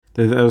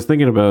I was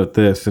thinking about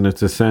this, and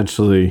it's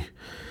essentially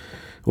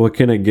what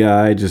can a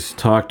guy just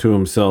talk to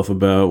himself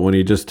about when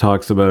he just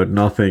talks about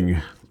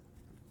nothing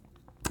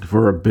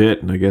for a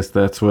bit? And I guess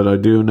that's what I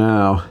do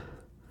now.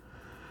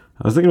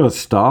 I was thinking about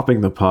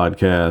stopping the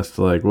podcast.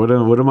 Like, what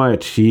am I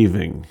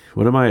achieving?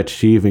 What am I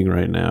achieving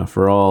right now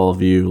for all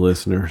of you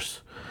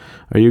listeners?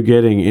 Are you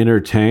getting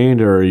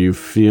entertained or are you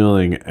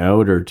feeling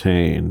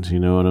outertained? You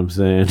know what I'm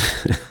saying?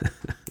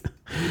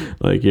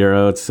 Like you're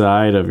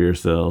outside of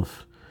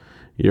yourself.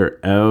 You're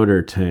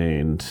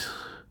outertained.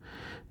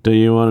 Do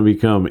you want to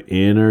become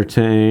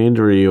entertained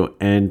or you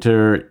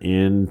enter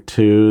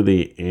into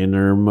the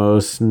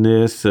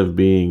innermostness of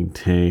being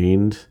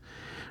tamed?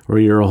 Or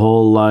your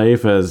whole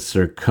life has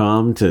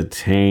succumbed to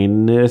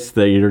tameness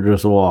that you're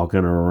just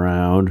walking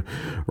around,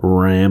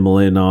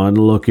 rambling on,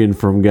 looking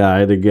from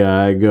guy to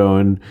guy,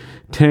 going,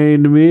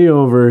 "Tained me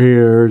over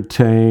here,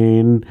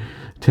 tained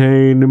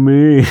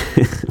me."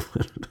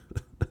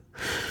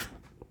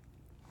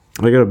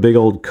 I got a big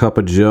old cup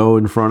of Joe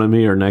in front of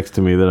me or next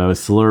to me that I was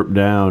slurped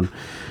down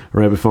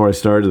right before I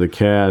started the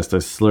cast. I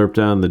slurped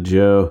down the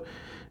Joe,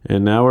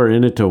 and now we're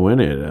in it to win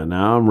it. And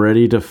now I'm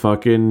ready to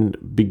fucking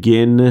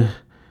begin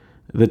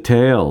the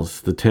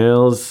tales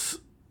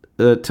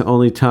that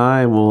only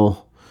time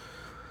will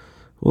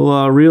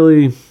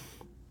really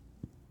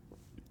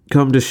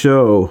come to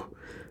show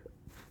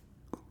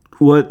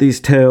what these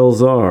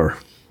tales are.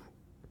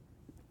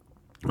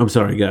 I'm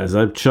sorry, guys.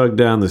 I chugged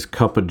down this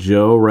cup of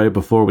Joe right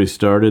before we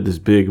started. This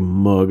big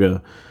mug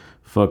of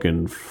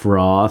fucking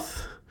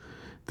froth.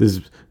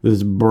 This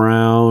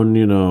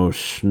brown,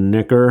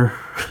 Snicker.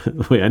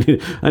 Wait, I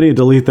need to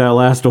delete that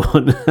last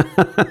one.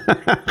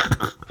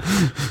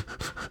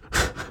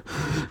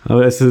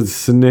 Oh, I said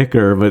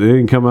Snicker, but it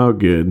didn't come out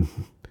good.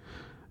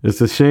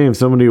 It's a shame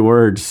so many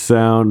words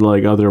sound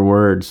like other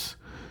words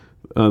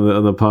on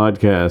the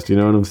podcast. You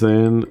know what I'm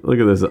saying? Look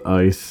at this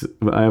ice.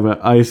 I have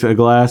a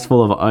glass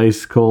full of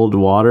ice cold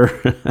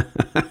water.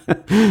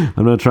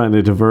 I'm not trying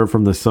to divert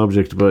from the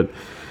subject, but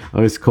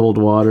ice cold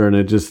water, and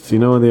it just,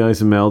 when the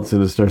ice melts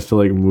and it starts to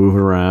like move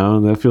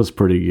around, that feels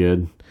pretty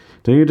good.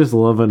 Don't you just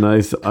love a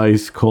nice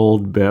ice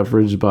cold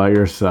beverage by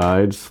your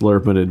side,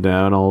 slurping it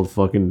down all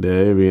fucking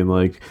day, being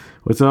like,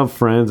 "What's up,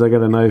 friends? I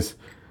got a nice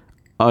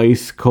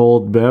ice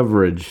cold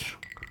beverage."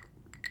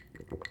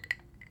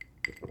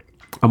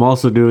 I'm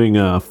also doing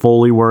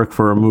Foley work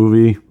for a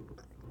movie.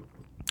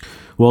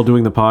 While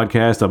doing the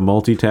podcast, I'm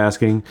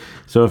multitasking.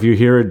 So if you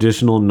hear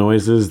additional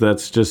noises,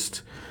 that's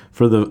just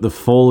for the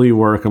Foley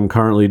work I'm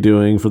currently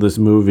doing for this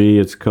movie.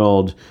 It's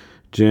called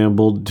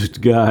Jambled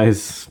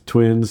Twins.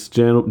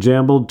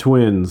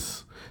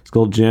 It's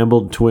called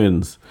Jambled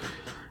Twins.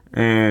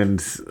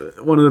 And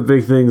one of the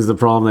big things, the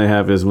problem they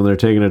have is when they're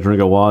taking a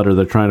drink of water,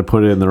 they're trying to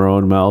put it in their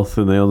own mouth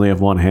and they only have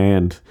one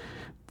hand.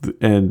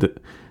 And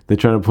they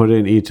try to put it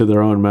in each of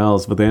their own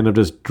mouths, but they end up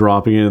just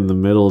dropping it in the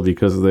middle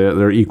because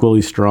they're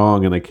equally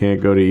strong and they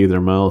can't go to either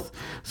mouth.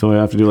 So I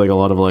have to do like a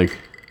lot of like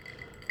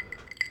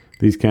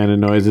these kind of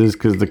noises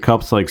because the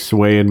cup's like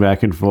swaying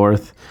back and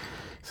forth.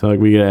 So like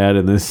we gotta add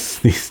in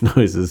these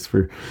noises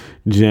for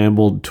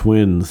Jambled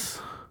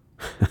Twins.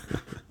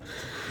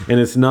 And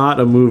it's not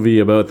a movie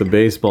about the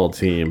baseball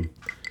team.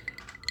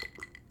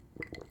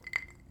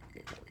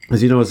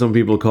 As you know what some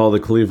people call the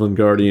Cleveland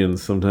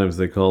Guardians, sometimes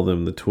they call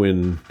them the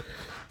Twin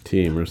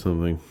Team or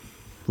something.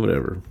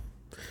 Whatever.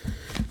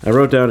 I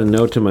wrote down a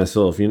note to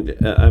myself.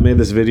 I made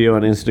this video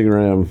on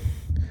Instagram,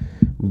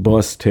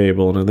 Bus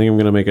Table, and I think I'm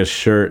going to make a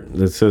shirt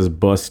that says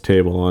Bus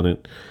Table on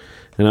it.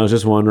 And I was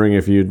just wondering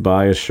if you'd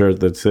buy a shirt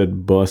that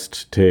said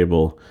Bust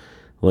Table.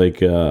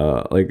 Like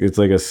it's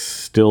like a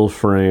still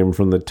frame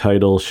from the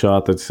title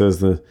shot that says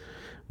the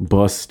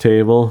Bus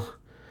Table.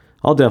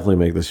 I'll definitely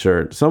make the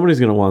shirt. Somebody's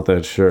going to want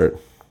that shirt.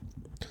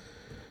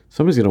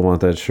 Somebody's going to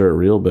want that shirt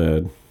real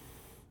bad.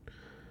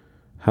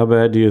 How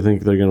bad do you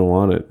think they're going to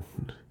want it?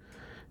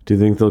 Do you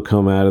think they'll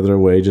come out of their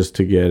way just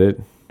to get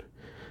it?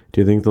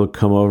 Do you think they'll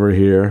come over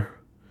here,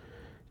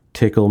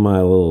 tickle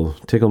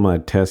my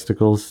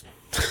testicles?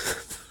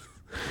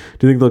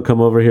 Do you think they'll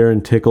come over here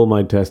and tickle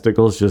my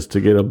testicles just to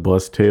get a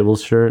Bus Table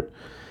shirt?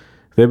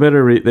 They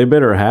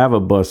better have a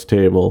Bus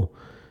Table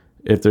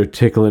if they're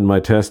tickling my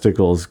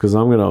testicles, because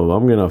I'm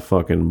gonna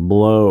fucking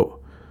blow.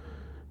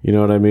 You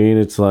know what I mean?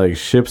 It's like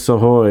ships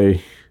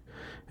ahoy.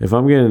 If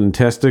I'm getting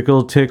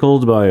testicle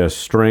tickled by a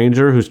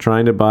stranger who's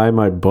trying to buy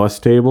my Bus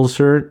Table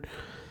shirt,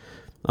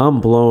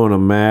 I'm blowing a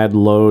mad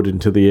load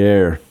into the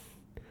air.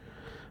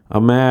 A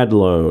mad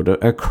load,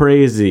 a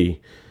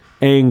crazy,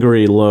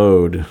 angry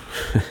load.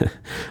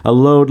 A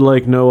load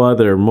like no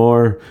other,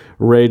 more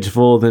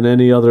rageful than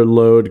any other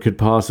load could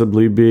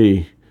possibly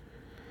be.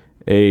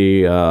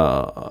 A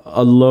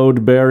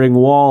load-bearing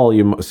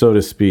wall, so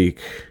to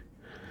speak.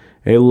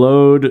 A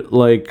load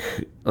like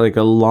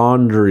a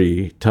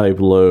laundry type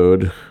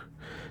load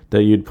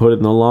that you'd put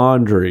in the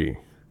laundry.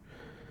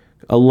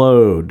 A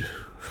load.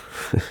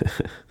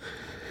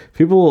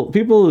 People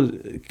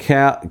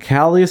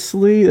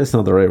callously, that's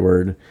not the right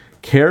word.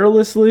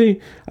 Carelessly,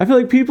 I feel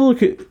like people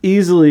could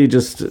easily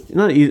just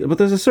but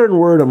there's a certain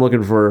word I'm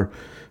looking for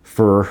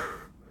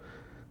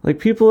Like,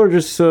 people are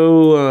just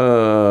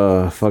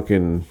so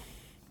fucking,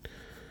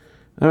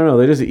 I don't know,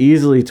 they just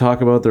easily talk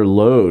about their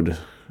load.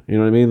 You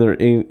know what I mean? They're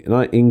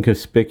not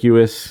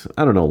inconspicuous.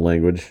 I don't know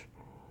language.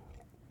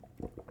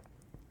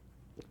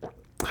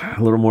 A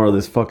little more of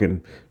this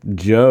fucking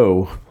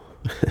Joe.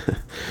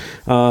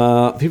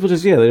 People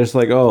just, yeah, they're just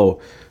like, oh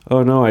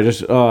no, I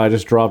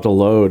just dropped a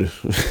load.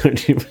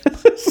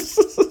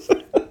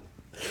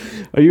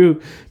 Do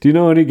you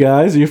know any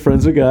guys? Are you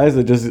friends with guys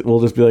that will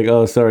just be like,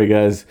 oh, sorry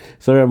guys,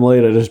 sorry I'm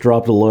late, I just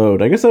dropped a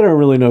load? I guess I don't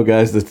really know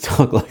guys that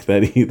talk like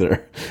that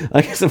either.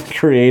 I guess I'm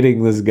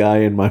creating this guy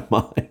in my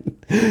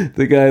mind.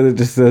 The guy that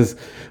just says,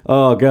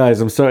 oh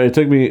guys, I'm sorry, it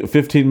took me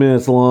 15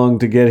 minutes long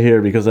to get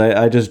here because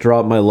I just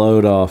dropped my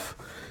load off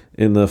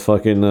in the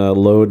fucking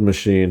load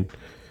machine.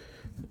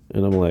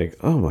 And I'm like,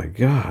 oh my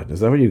God, is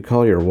that what you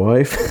call your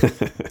wife?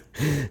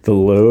 The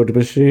load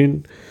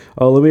machine?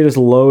 Oh, let me just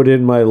load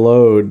in my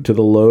load to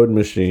the load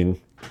machine.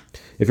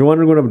 If you're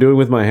wondering what I'm doing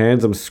with my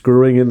hands, I'm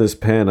screwing in this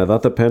pen. I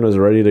thought the pen was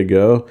ready to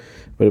go,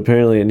 but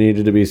apparently it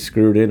needed to be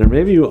screwed in. Or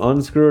maybe you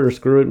unscrew it or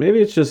screw it.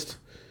 Maybe it's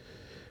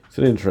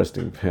an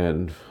interesting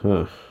pen.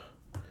 Huh.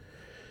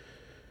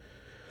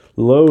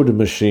 Load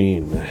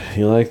machine.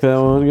 You like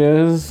that one,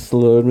 guys?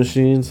 Load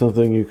machine,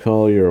 something you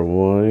call your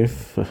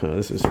wife.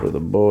 This is for the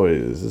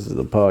boys. This is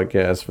the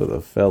podcast for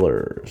the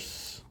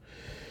fellers.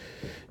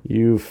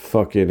 You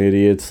fucking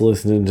idiots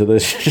listening to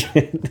this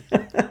shit.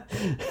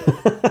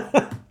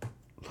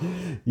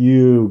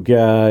 You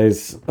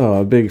guys.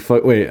 Oh, big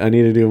fuck. Wait, I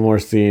need to do more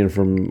scene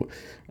from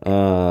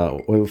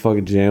what the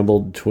fucking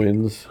Jambled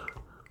Twins.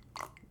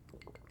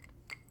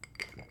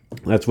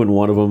 That's when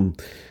one of them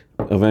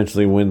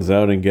eventually wins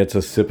out and gets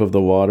a sip of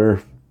the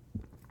water.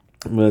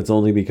 But it's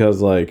only because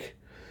they're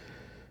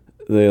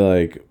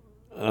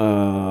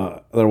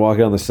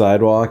walking on the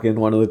sidewalk and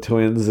one of the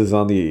twins is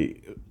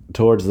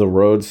towards the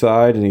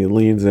roadside and he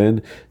leans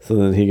in, so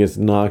then he gets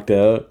knocked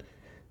out,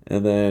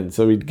 and then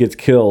so he gets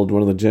killed,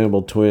 one of the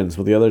Jambled Twins,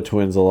 but the other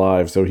twin's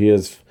alive, so he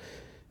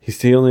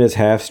only has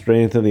half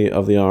strength of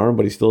the arm,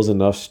 but he still has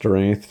enough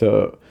strength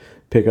to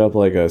pick up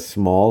like a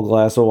small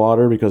glass of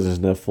water because he's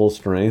not full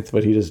strength,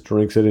 but he just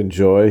drinks it in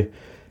joy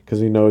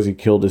because he knows he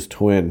killed his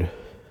twin.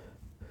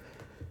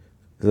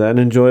 Is that an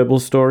enjoyable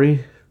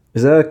story?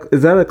 Is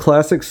that a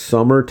classic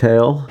summer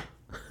tale?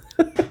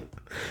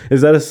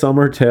 Is that a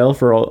summer tale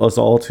for us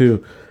all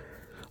to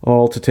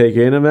take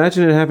in?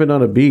 Imagine it happened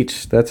on a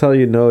beach. That's how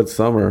you know it's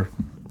summer.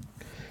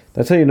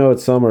 That's how you know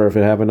it's summer, if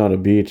it happened on a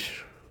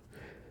beach.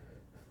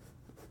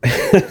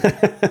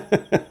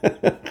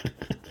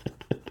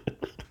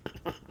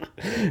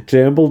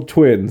 Jambled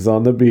Twins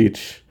on the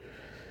beach.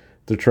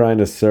 They're trying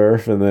to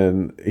surf, and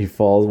then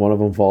one of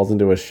them falls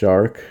into a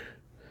shark.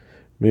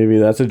 Maybe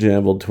that's a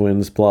Jambled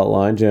Twins plot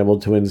line.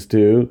 Jambled Twins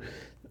 2.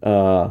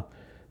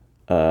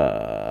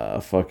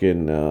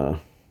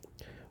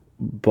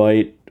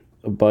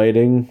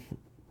 Biting.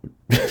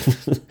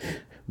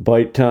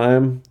 Bite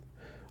time.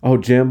 Oh,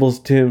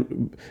 Jambled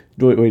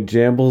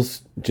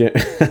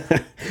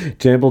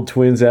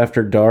Twins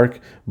After Dark.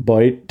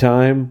 Bite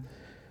time.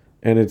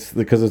 And it's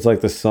because it's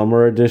like the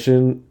summer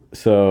edition,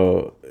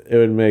 so it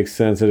would make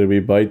sense that it'd be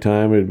bite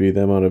time. It'd be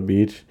them on a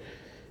beach.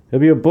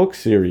 It'd be a book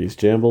series,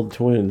 Jambled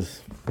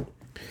Twins.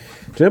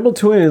 Jambled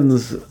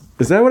Twins,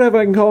 is that what I've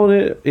been calling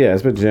it? Yeah,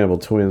 it's been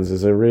Jambled Twins.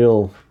 Is a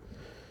real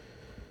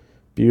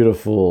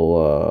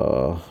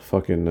beautiful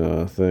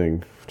fucking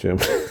thing.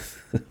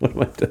 What am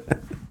I doing?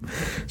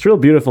 It's a real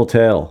beautiful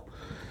tale.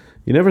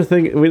 You never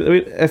think...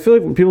 I feel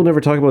like people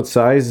never talk about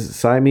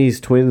Siamese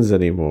twins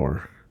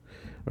anymore.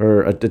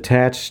 Or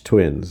attached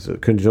twins,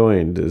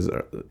 conjoined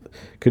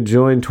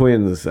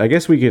twins. I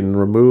guess we can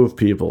remove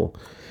people,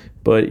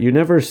 but you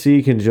never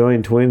see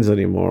conjoined twins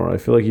anymore. I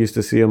feel like you used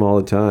to see them all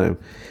the time.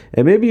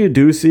 And maybe you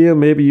do see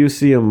them, maybe you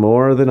see them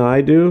more than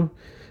I do,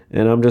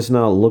 and I'm just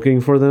not looking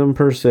for them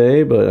per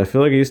se, but I feel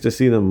like I used to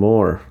see them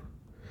more.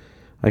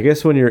 I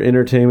guess when your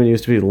entertainment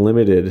used to be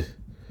limited,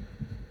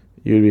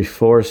 you'd be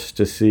forced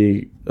to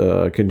see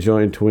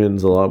conjoined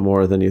twins a lot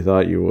more than you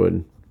thought you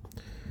would.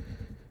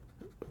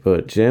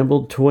 But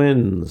Jambled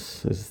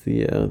Twins is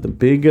the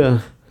big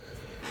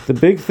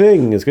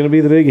thing. It's going to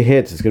be the big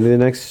hit. It's going to be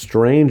the next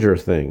Stranger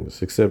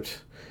Things,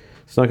 except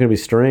it's not going to be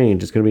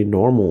strange. It's going to be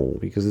normal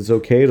because it's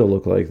okay to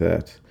look like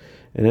that.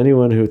 And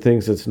anyone who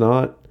thinks it's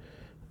not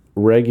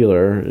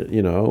regular,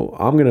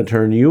 I'm going to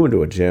turn you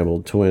into a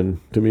Jambled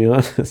Twin, to be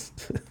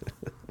honest.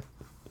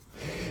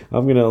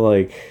 I'm not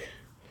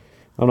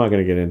going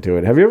to get into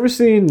it. Have you ever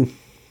seen...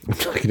 I'm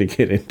not going to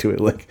get into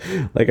it like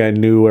I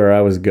knew where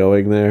I was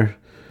going there.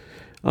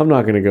 I'm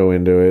not gonna go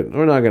into it.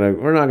 We're not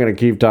gonna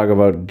keep talking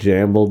about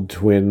Jambled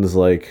Twins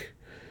like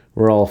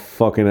we're all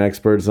fucking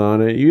experts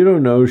on it. You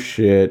don't know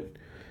shit.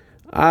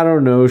 I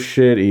don't know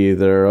shit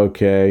either.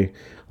 Okay,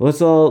 let's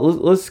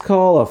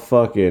call a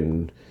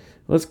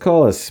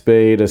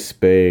spade a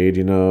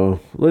spade.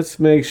 Let's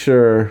make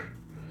sure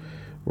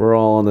we're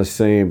all on the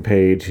same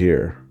page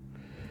here.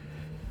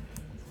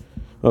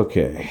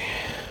 Okay,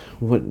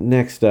 what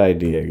next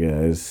idea,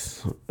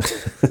 guys?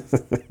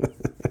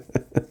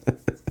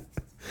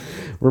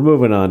 We're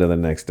moving on to the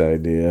next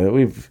idea.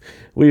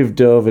 We've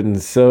dove in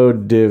so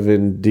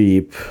divin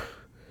deep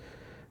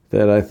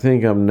that I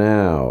think I'm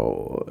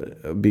now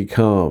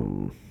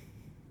become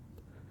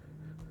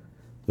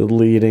the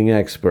leading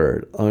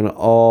expert on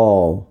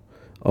all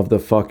of the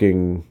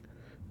fucking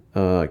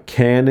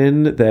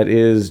canon that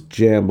is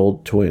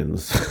Jambled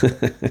Twins.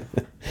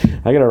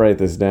 I gotta write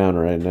this down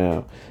right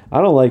now.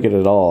 I don't like it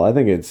at all. I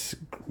think it's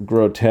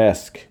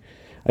grotesque.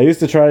 I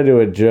used to try to do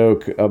a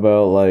joke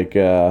about like,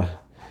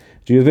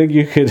 do you think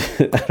you could?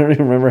 I don't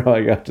even remember how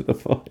I got to the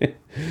point.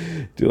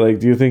 Do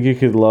you think you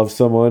could love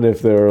someone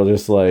if they were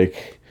just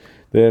like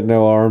they had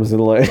no arms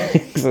and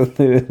legs and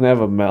they didn't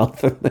have a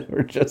mouth and they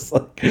were just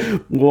like,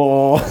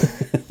 whoa?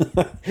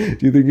 Do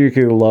you think you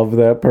can love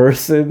that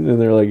person?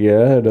 And they're like,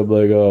 yeah. And I'm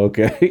like, oh,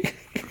 okay.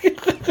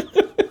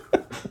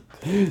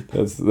 That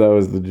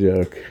was the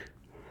joke.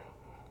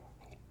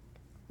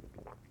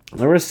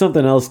 There was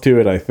something else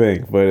to it, I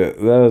think, but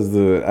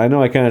I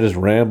know I kind of just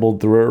rambled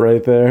through it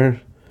right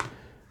there,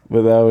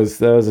 but that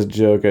was a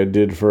joke I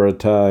did for a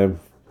time.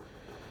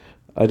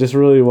 I just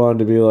really wanted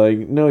to be like,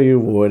 no, you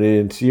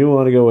wouldn't. You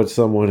want to go with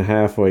someone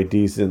halfway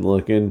decent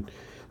looking.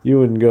 You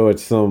wouldn't go with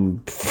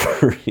some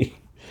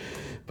freak.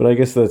 But I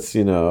guess that's,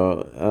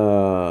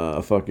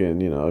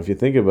 fucking, if you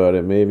think about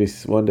it, maybe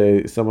one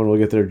day someone will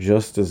get their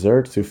just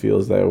desserts who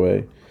feels that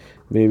way.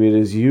 Maybe it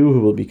is you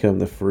who will become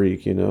the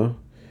freak,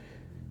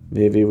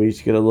 Maybe we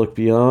just got to look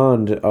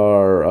beyond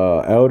our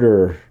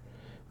outer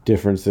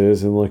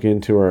differences and look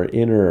into our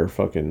inner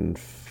fucking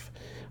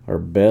our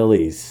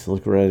bellies.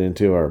 Look right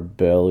into our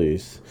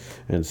bellies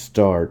and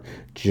start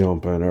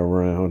jumping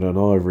around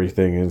on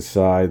everything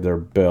inside their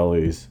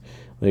bellies.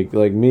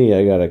 Like me,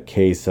 I got a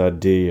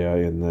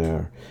quesadilla in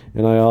there.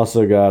 And I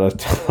also got a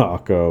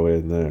taco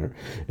in there.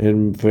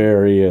 And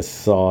various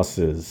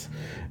sauces.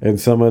 And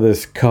some of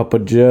this cup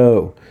of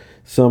joe.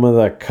 Some of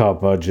that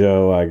cup of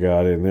joe I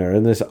got in there.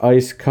 And this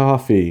iced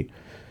coffee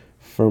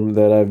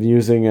that I'm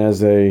using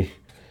as a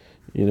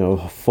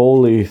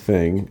Foley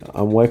thing.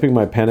 I'm wiping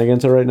my pen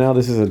against it right now.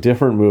 This is a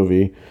different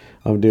movie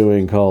I'm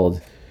doing called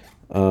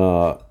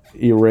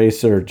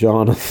Eraser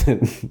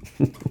Jonathan.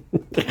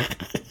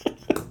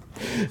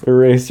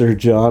 Eraser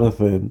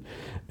Jonathan.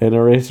 And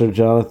Eraser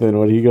Jonathan,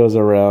 when he goes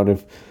around,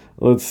 if,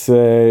 let's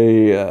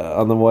say,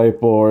 on the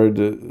whiteboard,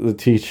 the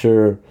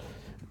teacher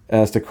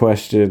asked a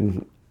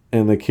question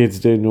and the kids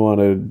didn't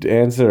want to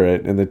answer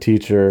it, and the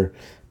teacher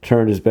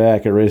turned his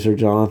back, Eraser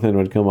Jonathan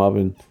would come up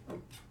and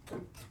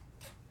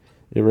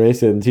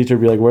erase it, and the teacher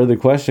would be like, where'd the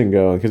question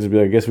go? And kids would be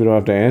like, I guess we don't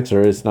have to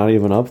answer it. It's not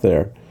even up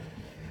there.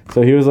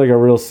 So he was like a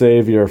real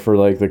savior for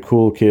like the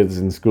cool kids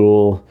in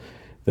school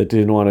that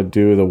didn't want to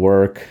do the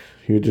work.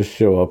 He would just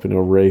show up and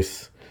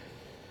erase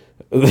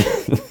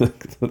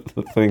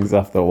the things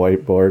off the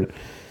whiteboard.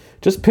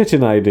 Just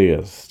pitching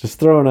ideas. Just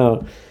throwing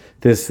out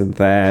this and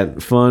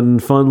that. Fun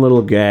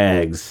little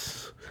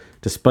gags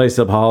to spice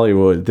up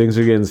Hollywood. Things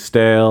are getting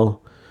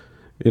stale.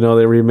 They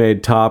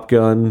remade Top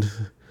Gun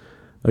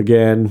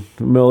again.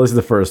 Well, this is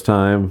the first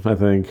time, I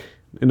think.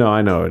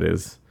 I know it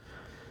is.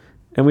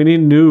 And we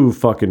need new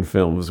fucking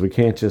films. We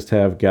can't just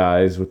have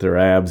guys with their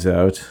abs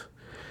out.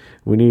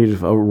 We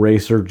need a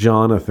Racer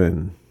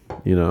Jonathan,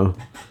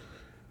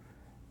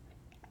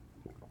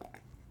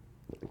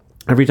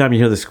 Every time you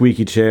hear the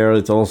squeaky chair,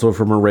 it's also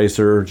from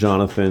Eraser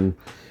Jonathan.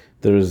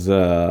 There's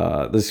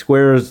the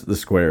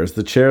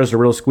chairs are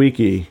real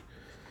squeaky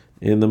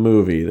in the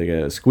movie. They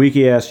got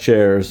squeaky ass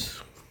chairs.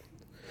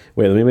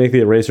 Wait, let me make the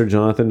Eraser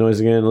Jonathan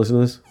noise again. Listen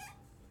to this.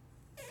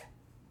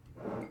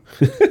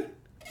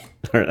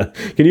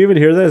 Can you even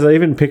hear that? Is that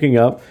even picking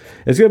up?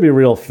 It's going to be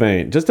real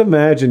faint. Just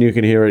imagine you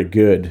can hear it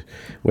good.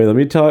 Wait, let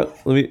me talk.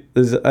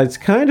 It's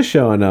kind of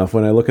showing up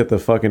when I look at the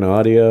fucking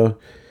audio.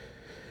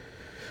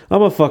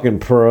 I'm a fucking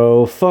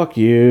pro. Fuck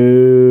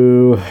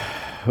you.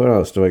 What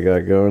else do I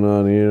got going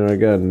on here? I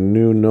got a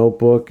new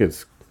notebook.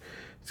 It's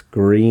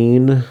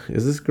green.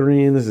 Is this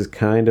green? This is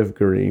kind of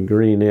green.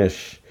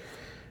 Greenish.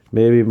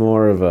 Maybe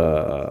more of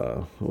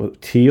a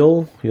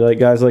teal. You like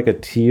guys like a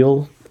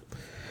teal?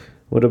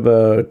 What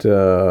about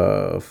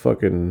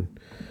fucking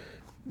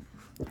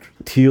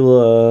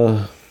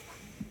teal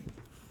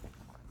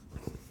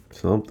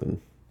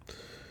something?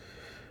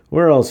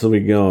 Where else are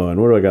we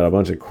going? Where do I got? A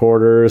bunch of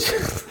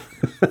quarters.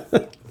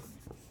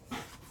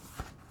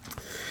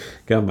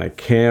 Got my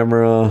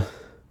camera.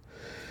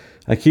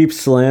 I keep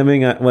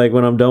slamming. Like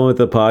when I'm done with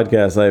the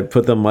podcast, I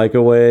put the mic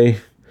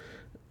away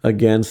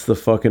against the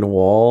fucking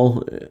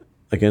wall.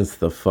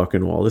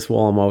 This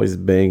wall I'm always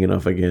banging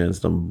up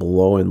against. I'm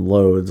blowing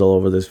loads all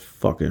over this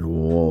fucking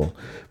wall.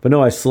 But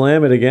no, I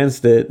slam it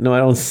against it. No, I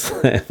don't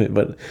slam it,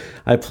 but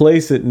I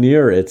place it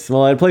near it.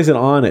 Well, I place it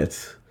on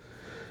it.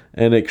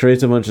 And it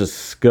creates a bunch of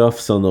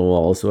scuffs on the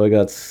wall. So I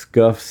got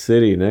Scuff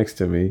City next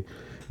to me.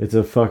 It's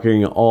a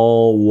fucking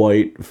all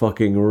white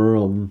fucking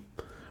room.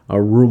 A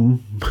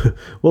room.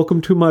 Welcome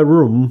to my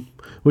room.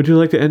 Would you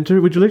like to enter?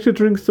 Would you like to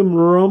drink some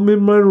rum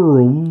in my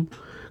room?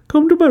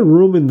 Come to my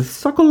room and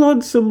suckle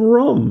on some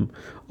rum.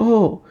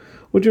 Oh,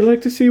 Would you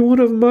like to see one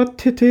of my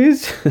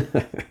titties?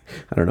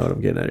 I don't know what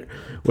I'm getting at here.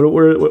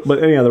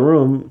 But anyhow, the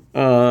room,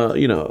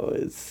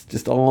 it's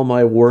just all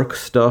my work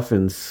stuff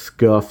and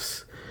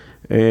scuffs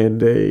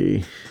and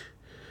a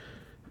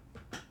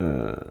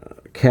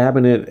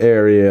cabinet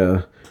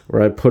area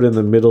where I put in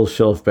the middle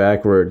shelf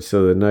backwards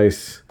so the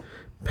nice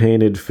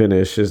painted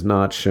finish is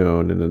not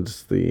shown, and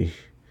it's the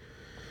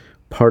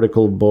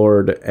particle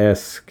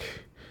board-esque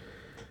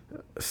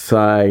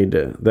side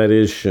that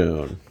is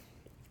shown,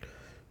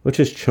 which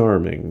is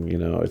charming.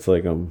 It's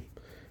like I'm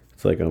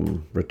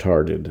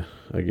retarded,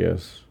 I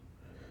guess.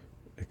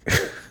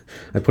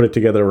 I put it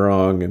together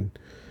wrong, and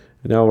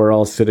now we're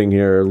all sitting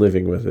here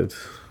living with it,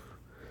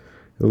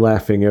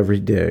 laughing every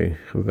day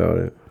about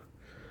it.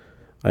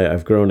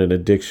 I've grown an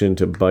addiction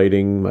to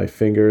biting my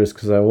fingers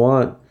because I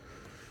want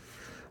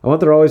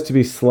there always to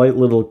be slight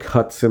little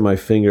cuts in my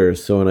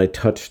fingers, so when I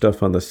touch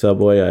stuff on the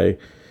subway,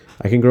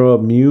 I can grow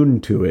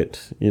immune to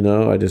it.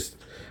 I just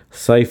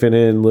siphon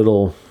in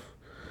little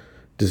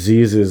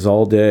diseases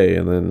all day,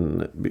 and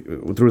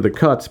then through the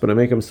cuts, but I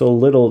make them so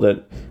little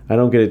that I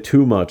don't get it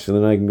too much, and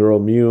then I can grow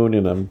immune,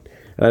 and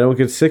I don't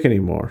get sick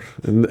anymore,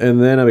 and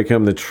then I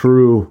become the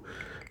true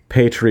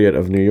patriot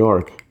of New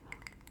York.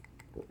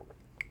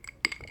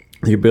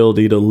 The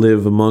ability to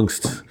live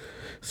amongst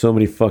so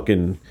many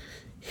fucking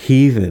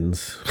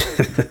heathens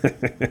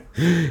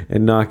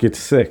and not get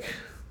sick.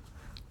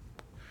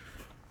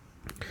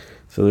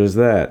 So there's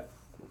that.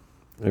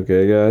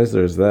 Okay, guys,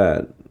 there's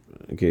that,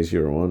 in case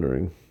you were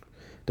wondering.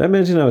 Did I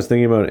mention I was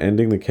thinking about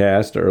ending the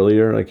cast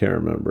earlier? I can't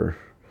remember.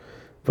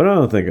 But I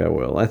don't think I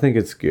will. I think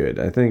it's good.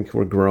 I think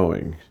we're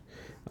growing.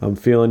 I'm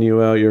feeling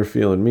you out. You're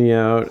feeling me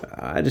out.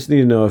 I just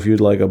need to know if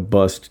you'd like a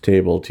bust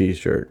table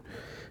t-shirt.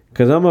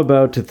 Because I'm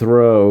about to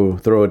throw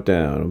it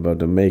down. I'm about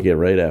to make it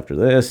right after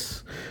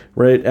this.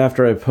 Right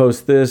after I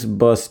post this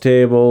bust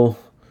table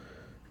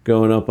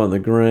going up on the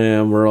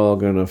gram, we're all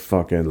going to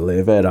fucking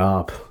live it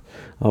up.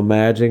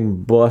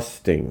 Imagine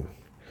busting.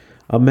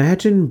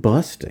 Imagine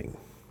busting.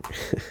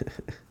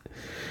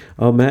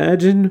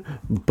 Imagine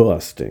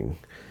busting.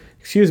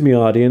 Excuse me,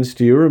 audience,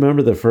 do you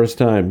remember the first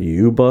time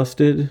you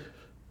busted?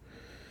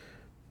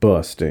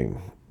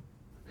 Busting.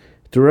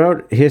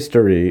 Throughout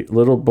history,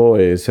 little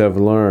boys have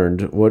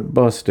learned what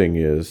busting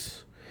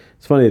is.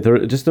 It's funny,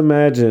 just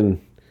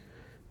imagine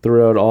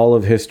throughout all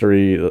of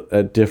history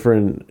at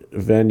different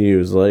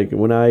venues. Like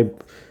when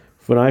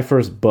I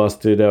first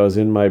busted, I was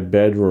in my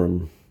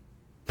bedroom.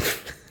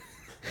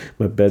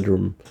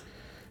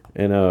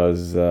 And I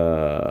was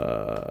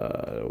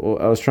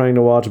trying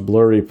to watch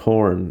blurry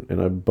porn,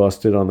 and I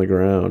busted on the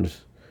ground,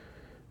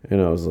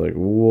 and I was like,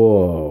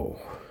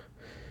 whoa.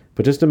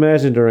 But just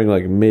imagine during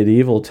like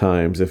medieval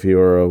times, if you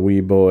were a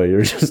wee boy,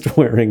 you're just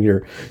wearing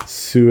your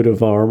suit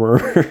of armor.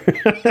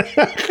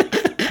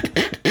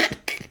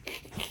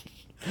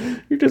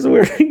 You're just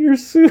wearing your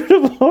suit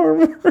of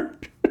armor.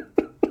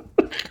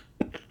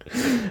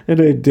 And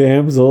a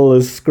damsel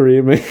is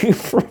screaming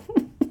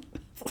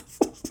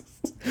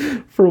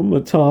from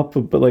atop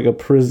of like a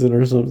prison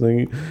or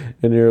something,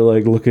 and you're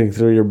like looking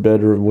through your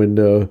bedroom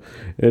window,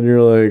 and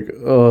you're like,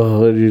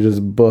 oh, and you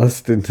just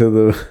bust into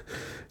the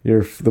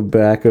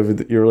back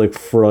of your like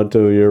front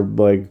of your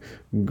like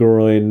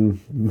groin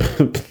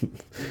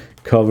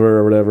cover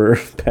or whatever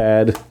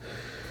pad.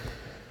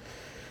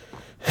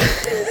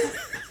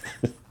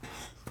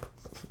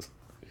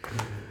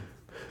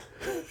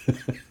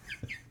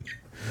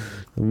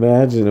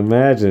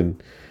 Imagine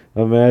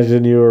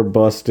you were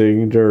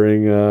busting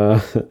during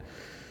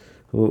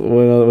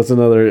what's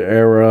another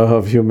era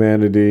of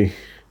humanity?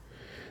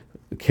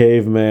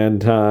 Caveman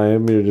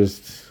time. You're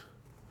just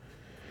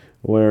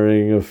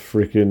wearing a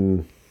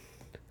freaking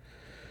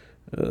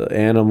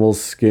animal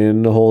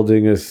skin,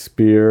 holding a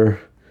spear,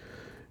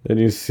 and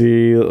you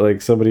see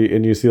like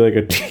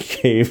a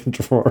cave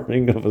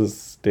drawing of a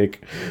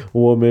stick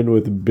woman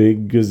with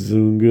big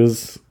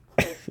gazungas.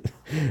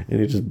 And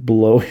you just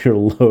blow your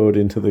load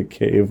into the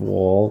cave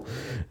wall,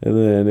 and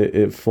then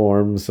it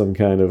forms some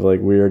kind of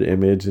like weird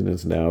image, and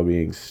it's now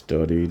being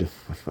studied.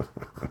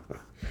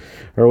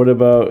 Or what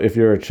about if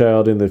you're a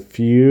child in the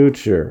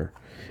future,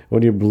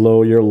 when you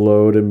blow your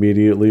load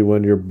immediately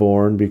when you're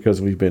born,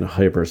 because we've been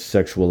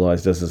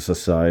hypersexualized as a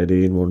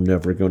society and we're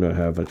never going to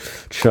have a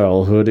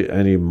childhood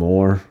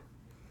anymore?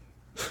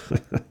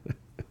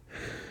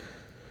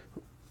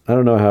 I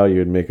don't know how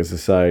you'd make a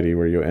society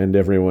where you end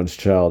everyone's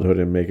childhood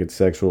and make it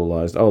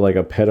sexualized. Oh, like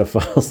a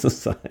pedophile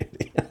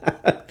society.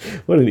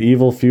 What an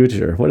evil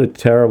future. What a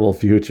terrible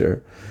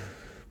future.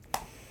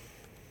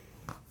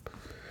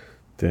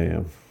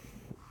 Damn.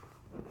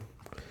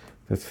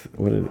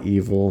 What an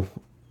evil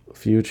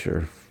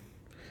future.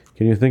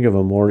 Can you think of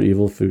a more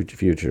evil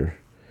future?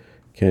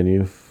 Can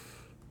you?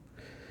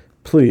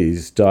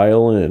 Please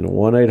dial in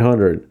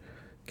 1-800.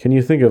 Can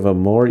you think of a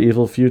more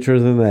evil future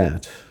than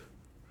that?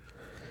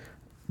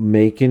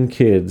 Making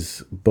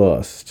kids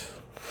bust.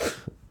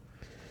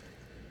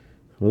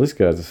 Well, this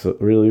guy's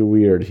really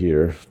weird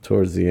here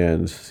towards the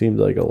end. Seemed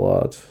like a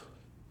lot.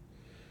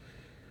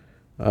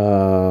 I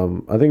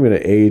think I'm going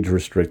to age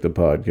restrict the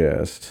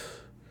podcast.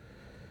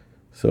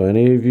 So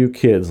any of you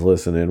kids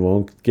listening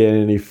won't get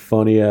any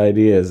funny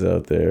ideas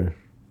out there.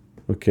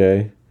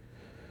 Okay?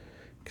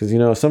 Because,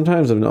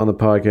 sometimes I'm on the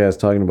podcast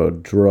talking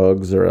about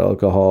drugs or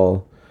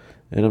alcohol,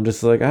 and I'm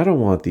just like, I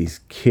don't want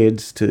these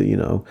kids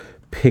to,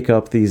 pick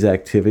up these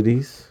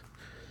activities.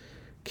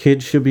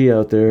 Kids should be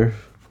out there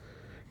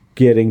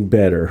getting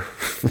better.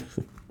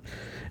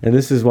 And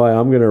this is why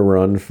I'm going to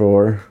run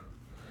for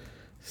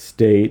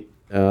state,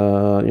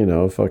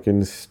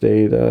 fucking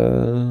state,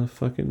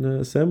 fucking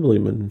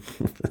assemblyman.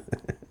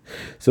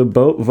 So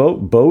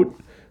vote.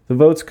 The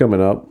vote's coming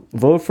up.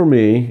 Vote for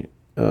me,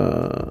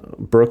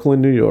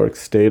 Brooklyn, New York,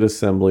 state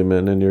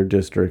assemblyman in your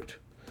district.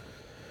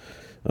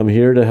 I'm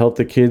here to help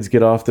the kids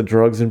get off the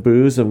drugs and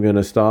booze. I'm going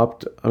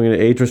to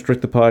age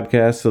restrict the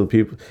podcast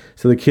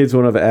so the kids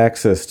won't have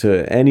access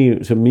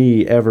to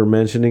me ever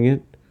mentioning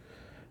it.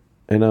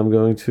 And I'm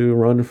going to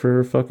run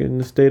for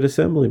fucking state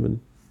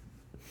assemblyman.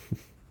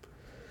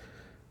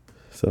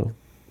 So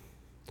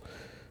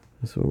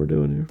that's what we're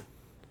doing here.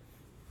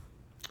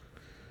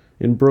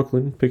 In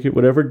Brooklyn, pick it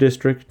whatever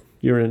district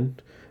you're in.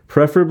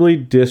 Preferably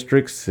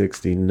District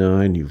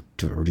 69, you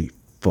dirty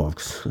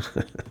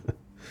fucks.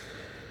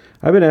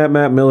 I've been at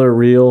Matt Miller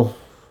Real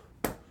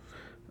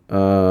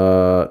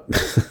on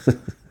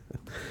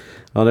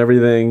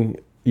everything.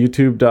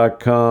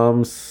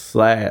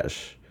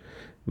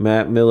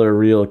 YouTube.com/Matt Miller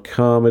Real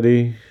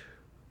Comedy.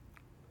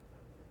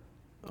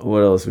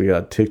 What else we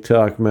got?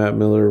 TikTok Matt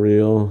Miller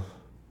Real.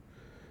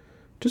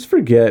 Just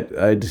forget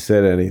I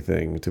said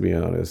anything, to be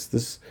honest.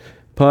 This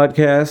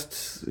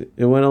podcast,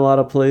 it went a lot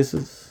of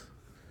places.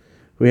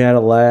 We had a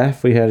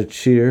laugh. We had a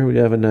cheer. We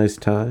had a nice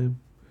time.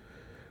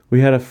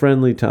 We had a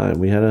friendly time.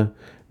 We had a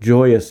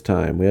joyous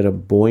time. We had a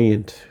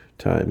buoyant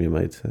time, you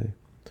might say.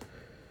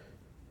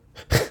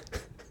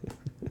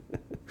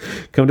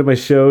 Come to my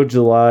show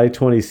July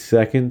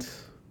 22nd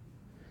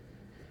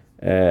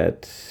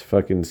at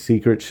fucking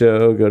Secret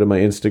Show. Go to my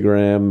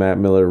Instagram, Matt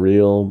Miller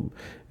Real.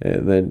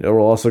 And then we'll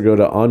also go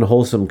to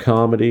Unwholesome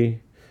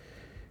Comedy.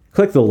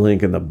 Click the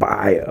link in the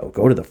bio.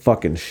 Go to the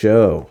fucking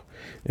show.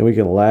 And we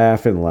can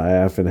laugh and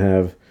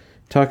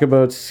talk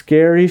about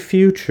scary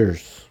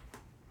futures.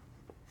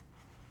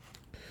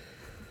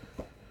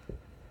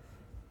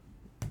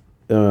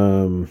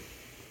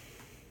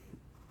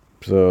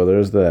 So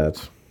there's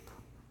that.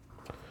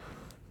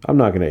 I'm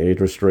not going to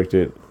age restrict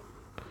it.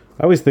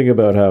 I always think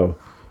about how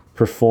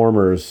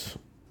performers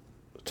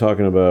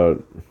talking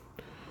about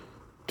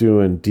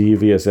doing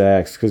devious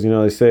acts, because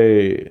they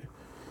say,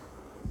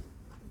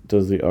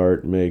 does the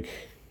art make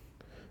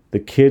the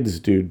kids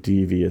do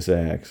devious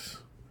acts?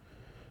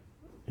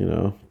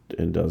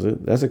 And does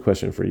it? That's a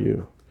question for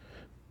you.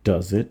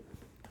 Does it?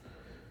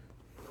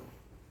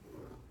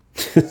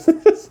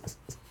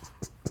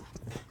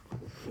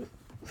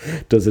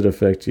 Does it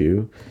affect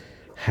you?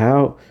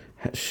 How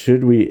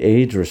should we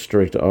age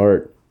restrict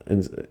art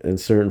in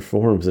certain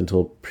forms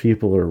until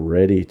people are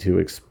ready to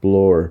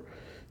explore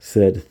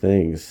said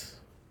things?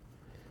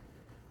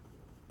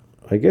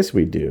 I guess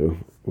we do.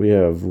 We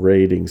have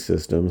rating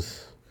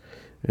systems.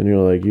 And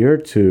you're like, you're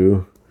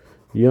too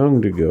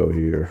young to go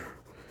here.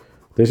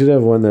 They should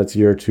have one that's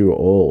you're too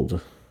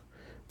old.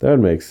 That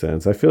would make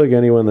sense. I feel like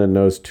anyone that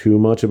knows too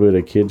much about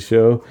a kid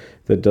show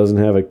that doesn't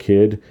have a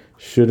kid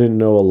shouldn't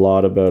know a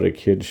lot about a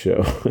kid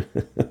show.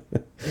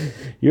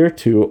 You're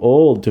too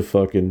old to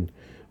fucking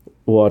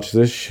watch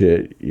this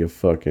shit, you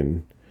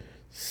fucking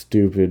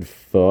stupid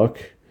fuck.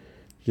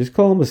 Just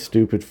call him a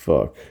stupid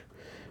fuck.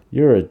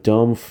 You're a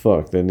dumb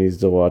fuck that needs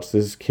to watch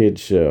this kid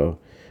show.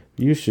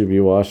 You should be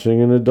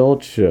watching an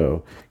adult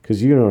show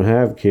because you don't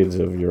have kids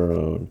of your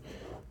own.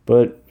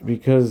 But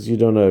because you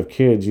don't have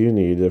kids, you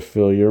need to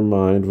fill your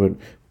mind with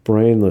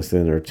brainless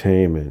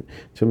entertainment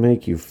to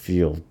make you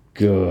feel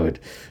good,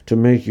 to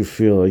make you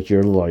feel like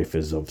your life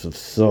is of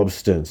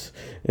substance,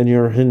 and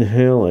you're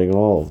inhaling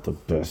all of the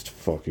best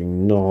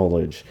fucking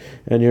knowledge,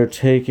 and you're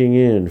taking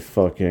in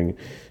fucking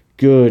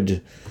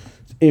good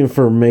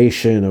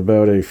information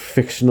about a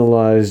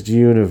fictionalized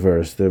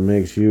universe that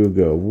makes you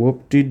go,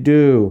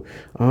 whoop-de-doo,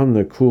 I'm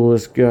the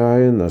coolest guy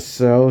in the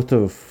south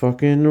of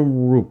fucking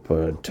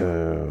Rupa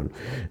Town.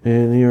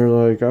 And you're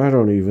like, I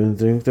don't even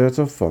think that's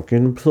a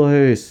fucking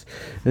place.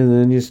 And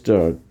then you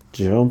start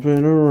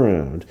jumping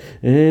around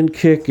and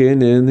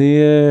kicking in the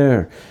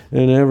air,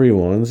 and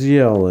everyone's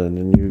yelling,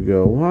 and you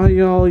go, why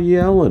y'all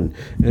yelling?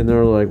 And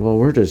they're like, well,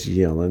 we're just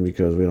yelling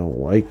because we don't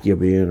like you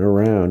being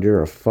around.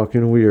 You're a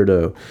fucking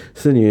weirdo.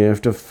 So then you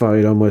have to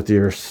fight them with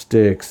your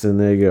sticks, and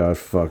they got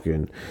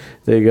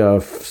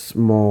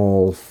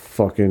small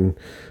fucking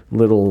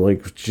little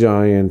like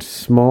giant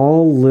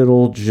small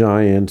little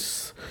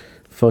giants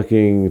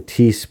fucking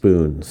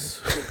teaspoons.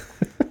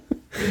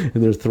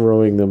 And they're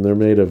throwing them. They're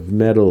made of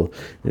metal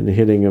and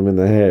hitting them in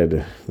the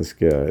head. This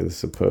guy, the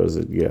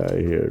supposed guy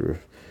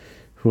here,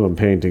 who I'm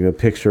painting a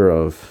picture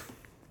of.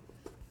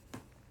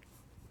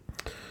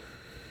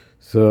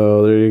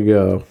 So there you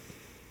go.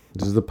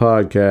 This is the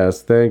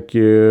podcast. Thank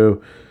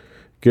you.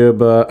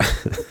 Goodbye.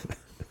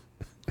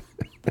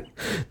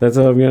 That's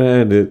how I'm going to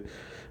end it.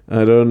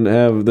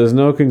 There's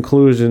no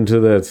conclusion to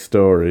that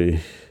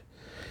story.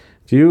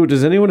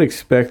 Does anyone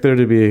expect there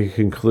to be a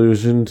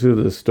conclusion to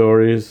the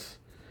stories?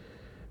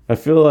 I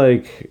feel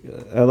like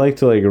I like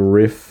to like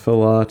riff a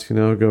lot,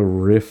 go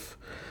riff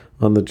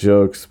on the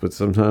jokes, but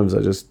sometimes I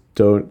just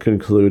don't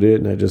conclude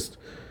it and I just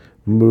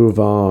move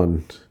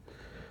on.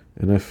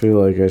 And I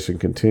feel like I should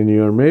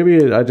continue, or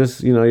maybe I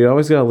just, you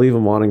always got to leave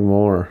them wanting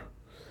more.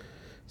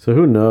 So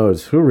who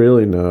knows? Who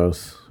really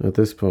knows at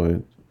this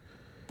point?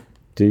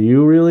 Do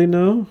you really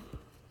know?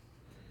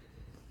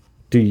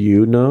 Do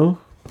you know?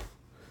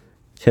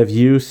 Have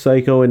you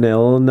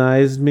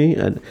psychoanalyzed me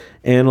and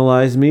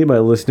analyzed me by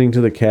listening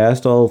to the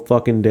cast all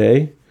fucking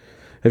day?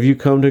 Have you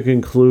come to a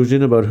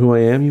conclusion about who I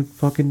am, you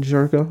fucking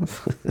jerk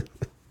off?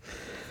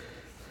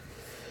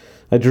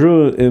 I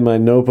drew in my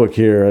notebook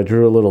here, I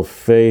drew a little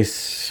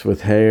face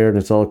with hair and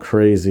it's all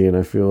crazy and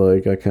I feel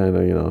like I kind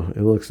of,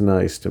 it looks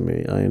nice to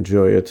me. I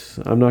enjoy it.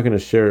 I'm not going to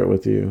share it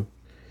with you.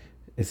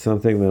 It's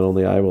something that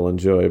only I will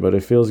enjoy, but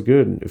it feels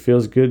good. It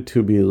feels good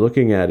to be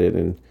looking at it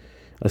and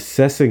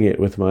assessing it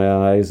with my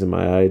eyes and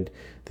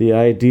the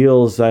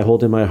ideals I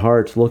hold in my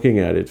heart, looking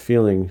at it,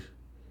 feeling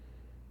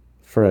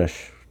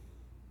fresh.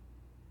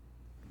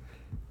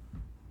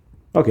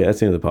 Okay, that's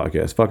the end of the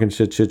podcast. Fucking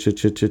shit.